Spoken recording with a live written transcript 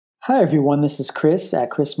Hi everyone, this is Chris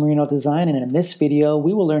at Chris Moreno Design, and in this video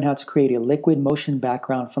we will learn how to create a liquid motion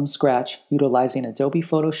background from scratch utilizing Adobe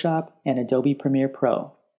Photoshop and Adobe Premiere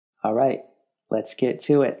Pro. Alright, let's get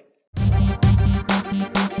to it.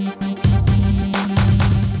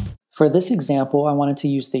 For this example, I wanted to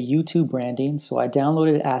use the YouTube branding, so I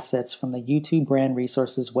downloaded assets from the YouTube Brand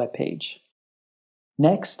Resources webpage.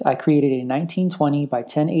 Next, I created a 1920 by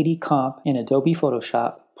 1080 comp in Adobe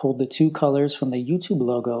Photoshop, pulled the two colors from the YouTube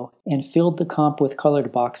logo, and filled the comp with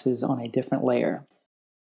colored boxes on a different layer.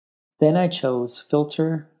 Then I chose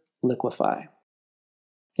Filter, Liquify.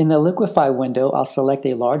 In the Liquify window, I'll select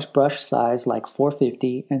a large brush size like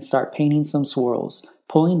 450 and start painting some swirls,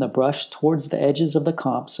 pulling the brush towards the edges of the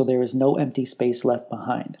comp so there is no empty space left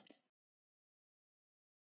behind.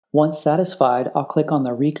 Once satisfied, I'll click on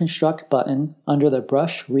the Reconstruct button under the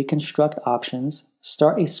Brush Reconstruct options,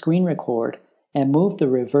 start a screen record, and move the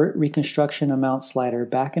Revert Reconstruction Amount slider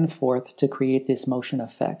back and forth to create this motion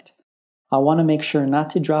effect. I want to make sure not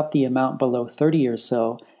to drop the amount below 30 or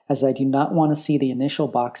so, as I do not want to see the initial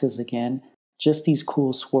boxes again, just these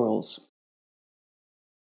cool swirls.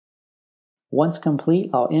 Once complete,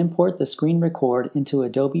 I'll import the screen record into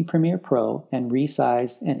Adobe Premiere Pro and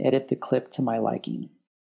resize and edit the clip to my liking.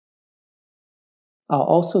 I'll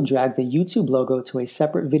also drag the YouTube logo to a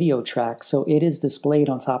separate video track so it is displayed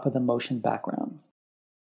on top of the motion background.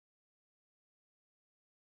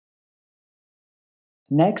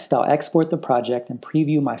 Next, I'll export the project and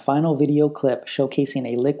preview my final video clip showcasing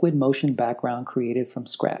a liquid motion background created from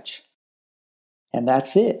scratch. And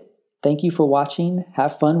that's it! Thank you for watching.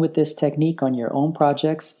 Have fun with this technique on your own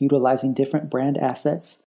projects utilizing different brand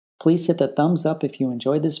assets. Please hit the thumbs up if you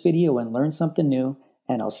enjoyed this video and learned something new,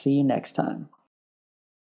 and I'll see you next time.